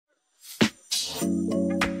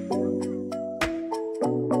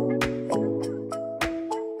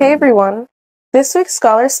Hey everyone! This week's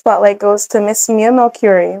Scholar Spotlight goes to Miss Mia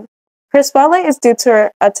Melchiori. Her spotlight is due to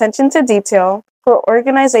her attention to detail, her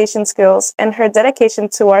organization skills, and her dedication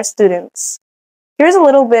to our students. Here's a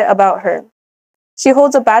little bit about her. She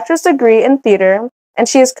holds a bachelor's degree in theater, and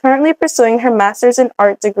she is currently pursuing her master's in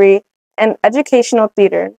art degree in educational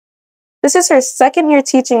theater. This is her second year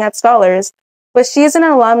teaching at Scholars, but she is an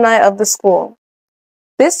alumni of the school.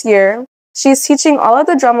 This year, she is teaching all of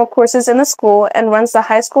the drama courses in the school and runs the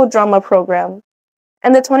high school drama program.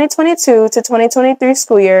 In the 2022 to 2023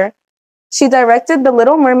 school year, she directed The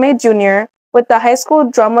Little Mermaid Jr. with the high school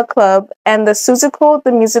drama club and the Seussical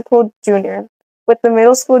the Musical Jr. with the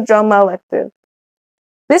middle school drama elective.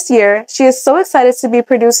 This year, she is so excited to be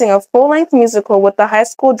producing a full-length musical with the high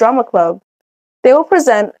school drama club. They will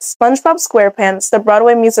present SpongeBob SquarePants, the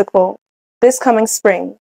Broadway musical, this coming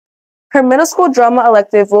spring. Her middle school drama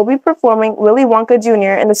elective will be performing Willy Wonka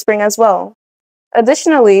Jr. in the spring as well.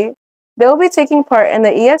 Additionally, they will be taking part in the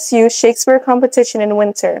ESU Shakespeare competition in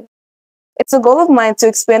winter. It's a goal of mine to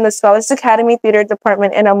expand the Scholars Academy Theater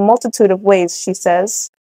Department in a multitude of ways, she says.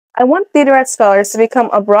 I want theater at Scholars to become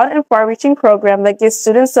a broad and far-reaching program that gives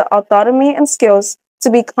students the autonomy and skills to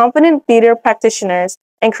be confident theater practitioners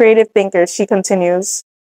and creative thinkers, she continues.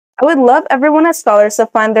 I would love everyone at Scholars to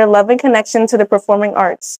find their love and connection to the performing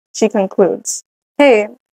arts, she concludes. Hey,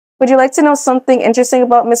 would you like to know something interesting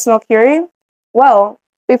about Miss Melchiori? Well,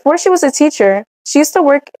 before she was a teacher, she used to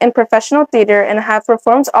work in professional theater and have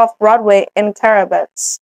performed off-Broadway in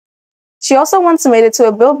Carabettes. She also once made it to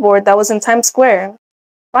a billboard that was in Times Square.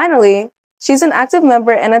 Finally, she's an active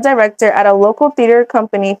member and a director at a local theater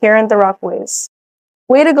company here in the Rockaways.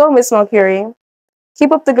 Way to go, Miss Malkeet.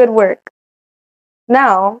 Keep up the good work.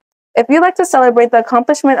 Now, if you'd like to celebrate the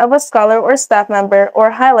accomplishment of a scholar or staff member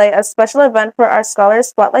or highlight a special event for our Scholar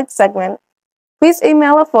Spotlight segment, please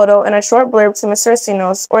email a photo and a short blurb to Mr.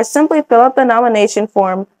 Recinos or simply fill out the nomination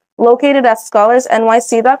form located at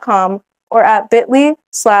scholarsnyc.com or at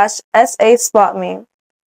bit.ly/SASpotme.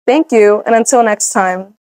 Thank you, and until next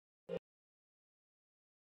time.